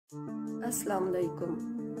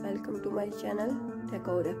Assalamualaikum. Welcome to my channel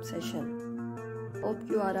Decor Obsession. Hope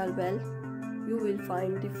you are all well. You will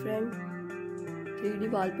find different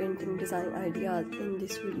 3D wall painting design ideas in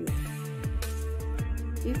this video.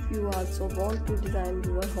 If you also want to design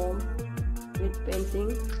your home with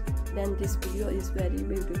painting, then this video is very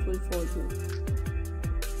beautiful for you.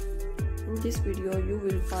 In this video you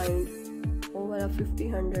will find over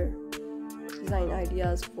 100 design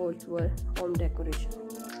ideas for your home decoration.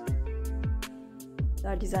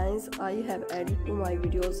 The designs I have added to my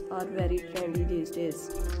videos are very trendy these days,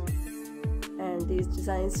 and these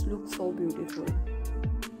designs look so beautiful.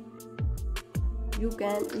 You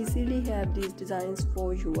can easily have these designs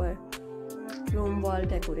for your room wall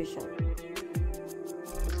decoration.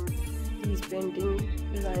 These painting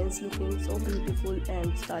designs looking so beautiful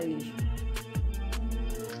and stylish.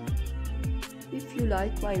 If you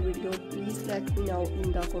like my video, please let me know in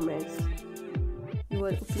the comments. Your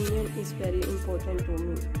opinion is very important to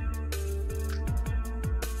me.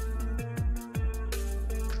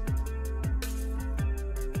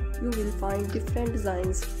 You will find different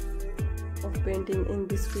designs of painting in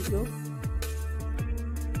this video.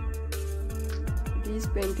 These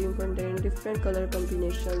paintings contain different color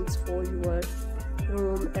combinations for your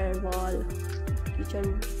room and wall,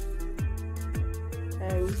 kitchen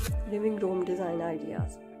and living room design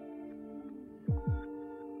ideas.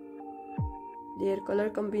 Their color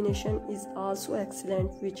combination is also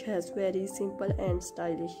excellent, which has very simple and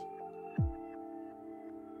stylish.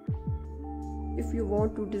 If you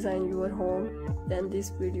want to design your home, then this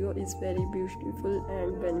video is very beautiful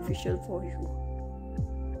and beneficial for you.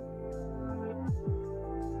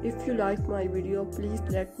 If you like my video, please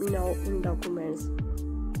let me know in the comments.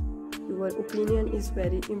 Your opinion is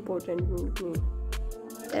very important to me.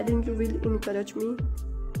 Telling you will encourage me.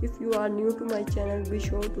 If you are new to my channel, be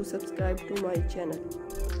sure to subscribe to my channel.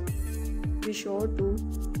 Be sure to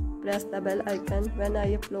press the bell icon. When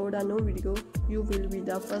I upload a new video, you will be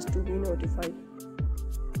the first to be notified.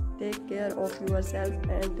 Take care of yourself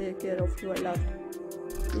and take care of your love.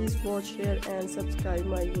 Please watch, share and subscribe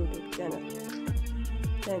my YouTube channel.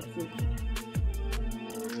 Thank you.